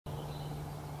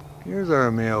Here's our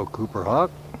male Cooper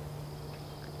hawk.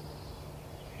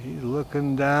 He's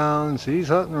looking down, so he's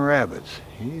hunting rabbits.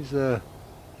 He's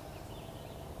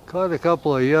caught a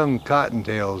couple of young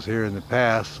cottontails here in the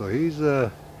past, so he's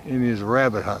in his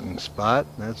rabbit hunting spot.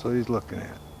 That's what he's looking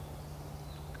at.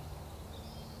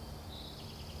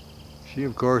 She,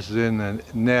 of course, is in the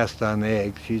nest on the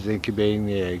eggs. She's incubating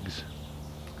the eggs.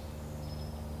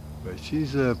 But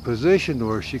she's positioned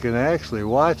where she can actually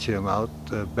watch him out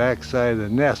the backside of the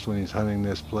nest when he's hunting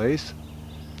this place.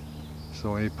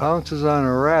 So when he pounces on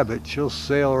a rabbit, she'll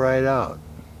sail right out.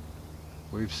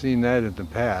 We've seen that in the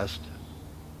past.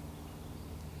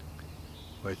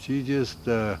 But she's just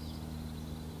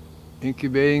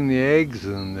incubating the eggs,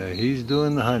 and he's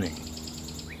doing the hunting.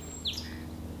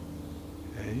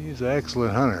 And he's an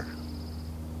excellent hunter.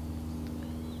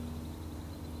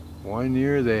 One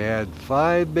year they had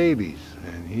 5 babies,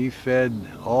 and he fed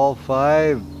all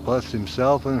 5 plus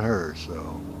himself and her,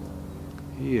 so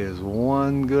he is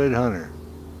one good hunter.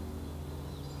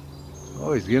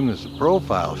 Oh, he's giving us a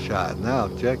profile shot now.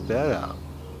 Check that out.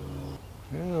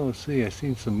 Well, let's see, I've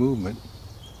seen some movement.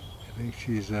 I think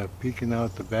she's peeking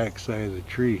out the backside of the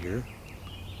tree here.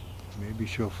 Maybe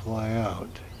she'll fly out.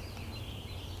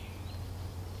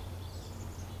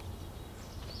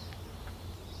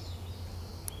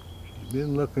 She's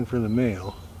been looking for the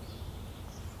male.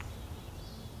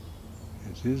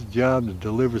 It's his job to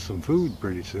deliver some food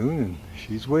pretty soon, and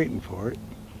she's waiting for it.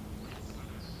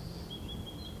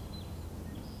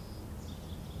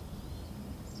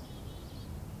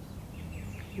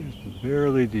 Just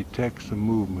barely detects the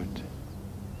movement.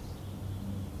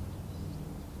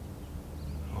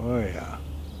 Oh yeah.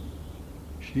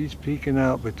 She's peeking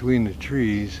out between the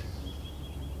trees,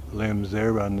 limbs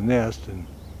there on the nest, and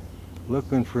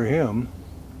looking for him.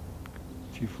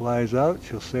 She flies out,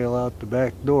 she'll sail out the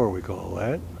back door, we call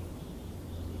that.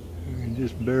 You can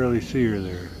just barely see her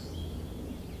there.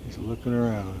 She's looking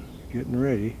around, getting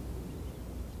ready.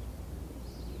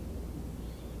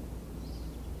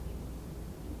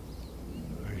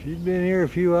 She's been here a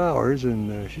few hours,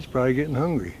 and she's probably getting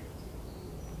hungry.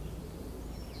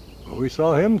 Well, we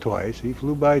saw him twice. He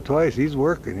flew by twice. He's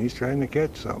working. He's trying to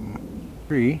catch something.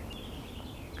 Tree.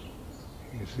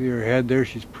 You can see her head there.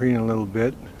 She's preening a little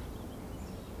bit.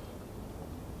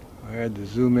 I had to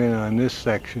zoom in on this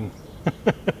section.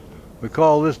 We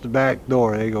call this the back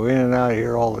door. They go in and out of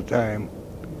here all the time.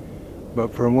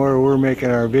 But from where we're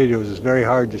making our videos, it's very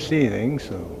hard to see anything,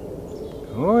 so.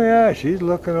 Oh yeah, she's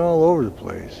looking all over the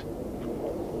place.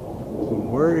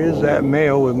 Where is that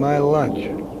male with my lunch?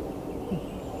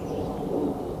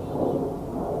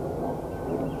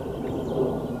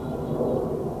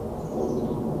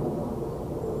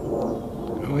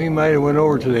 Well, he might have went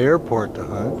over to the airport to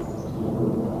hunt.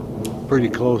 Pretty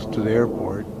close to the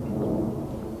airport.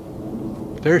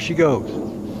 There she goes.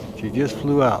 She just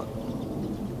flew out.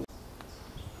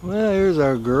 Well, here's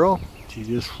our girl. She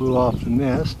just flew off the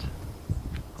nest.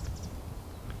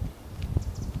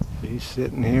 He's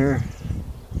sitting here.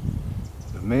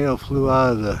 The male flew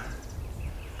out of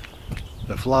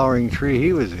the flowering tree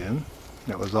he was in.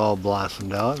 That was all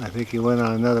blossomed out, and I think he went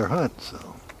on another hunt,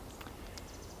 so.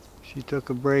 She took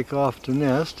a break off the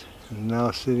nest and is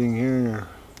now sitting here in her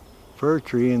fir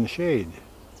tree in the shade.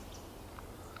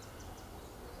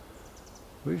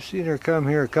 We've seen her come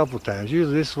here a couple times.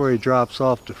 Usually this is where he drops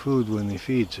off the food when he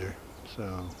feeds her.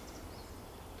 So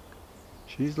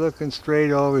she's looking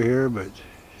straight over here, but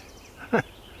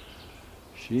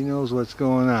she knows what's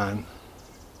going on.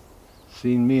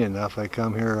 Seen me enough, I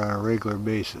come here on a regular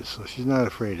basis, so she's not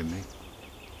afraid of me.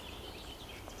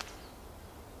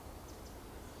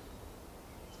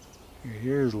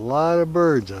 Here's a lot of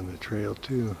birds on the trail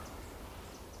too.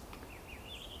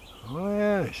 Oh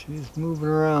yeah, she's moving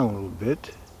around a little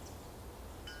bit.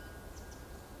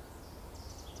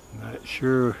 Not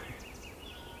sure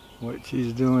what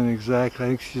she's doing exactly. I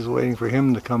think she's waiting for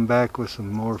him to come back with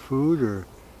some more food, or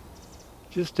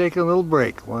just taking a little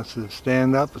break. Wants to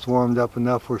stand up. It's warmed up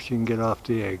enough where she can get off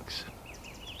the eggs.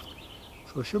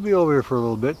 So she'll be over here for a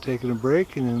little bit, taking a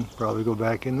break, and then probably go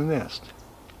back in the nest.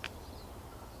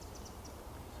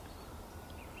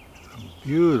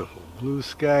 Beautiful blue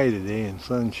sky today and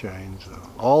sunshine, so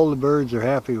all the birds are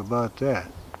happy about that.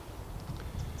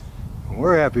 And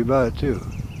we're happy about it too.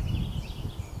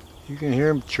 You can hear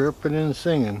them chirping and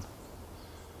singing.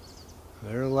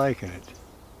 They're liking it.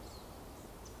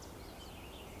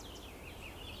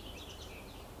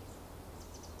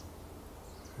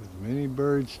 There's many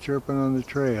birds chirping on the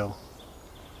trail.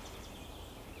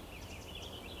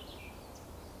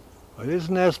 But it's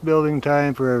nest building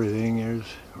time for everything. There's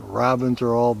robins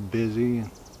are all busy,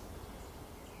 and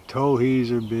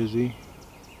towhees are busy.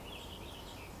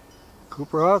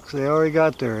 Cooper hawks, they already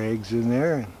got their eggs in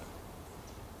there. And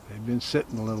they've been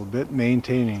sitting a little bit,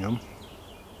 maintaining them.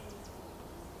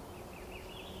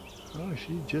 Oh,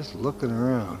 she's just looking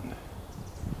around.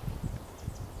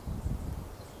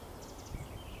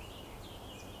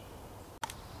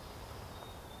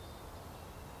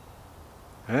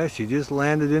 She just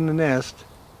landed in the nest.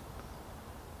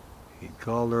 He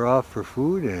called her off for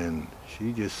food and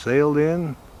she just sailed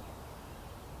in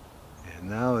and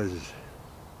now is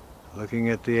looking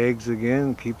at the eggs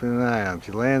again, keeping an eye on them.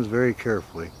 She lands very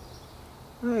carefully.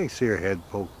 I see her head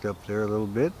poked up there a little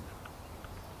bit.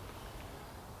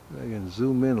 I can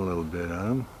zoom in a little bit on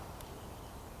them.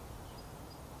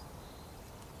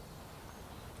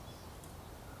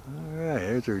 Alright,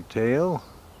 there's her tail.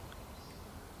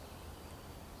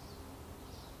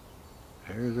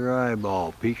 There's her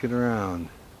eyeball peeking around.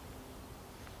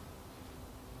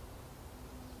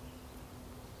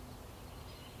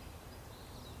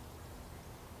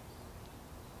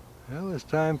 Well, it's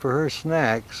time for her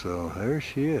snack, so there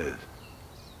she is.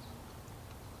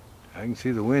 I can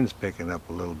see the wind's picking up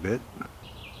a little bit.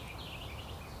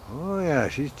 Oh yeah,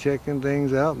 she's checking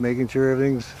things out, making sure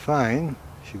everything's fine.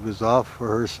 She was off for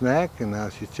her snack and now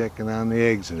she's checking on the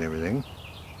eggs and everything.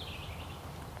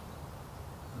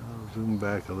 I'll zoom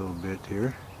back a little bit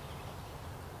here.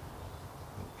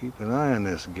 Keep an eye on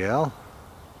this gal.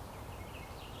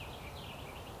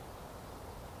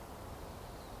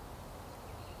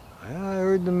 I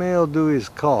heard the male do his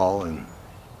call and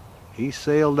he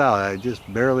sailed out. I just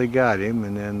barely got him,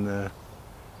 and then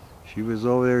she was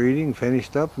over there eating,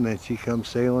 finished up, and then she comes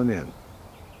sailing in.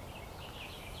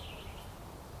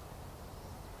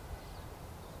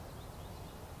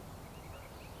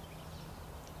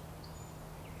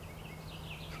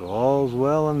 So all's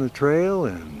well on the trail,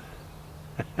 and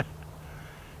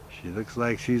she looks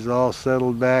like she's all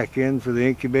settled back in for the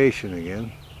incubation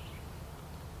again.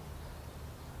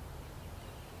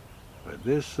 But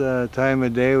this time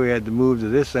of day we had to move to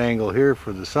this angle here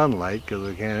for the sunlight because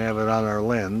we can't have it on our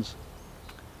lens.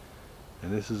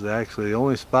 And this is actually the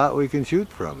only spot we can shoot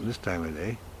from this time of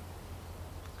day.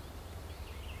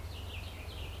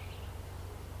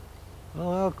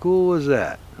 Well, how cool was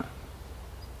that?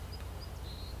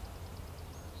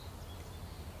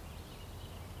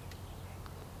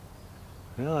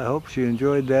 Well, I hope she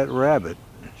enjoyed that rabbit.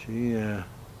 He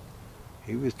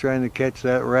was trying to catch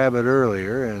that rabbit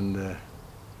earlier, and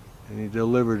he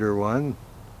delivered her one.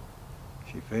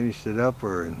 She finished it up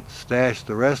and stashed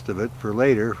the rest of it for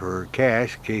later, for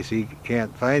cash, in case he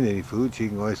can't find any food. She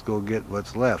can always go get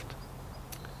what's left.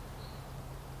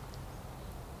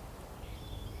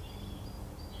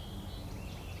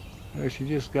 There, she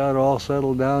just got all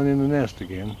settled down in the nest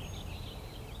again.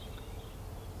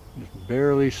 Just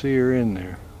barely see her in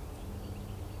there.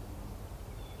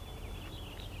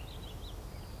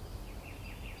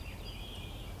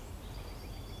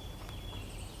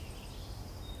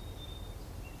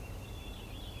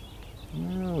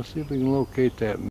 Well, let's see if we can locate that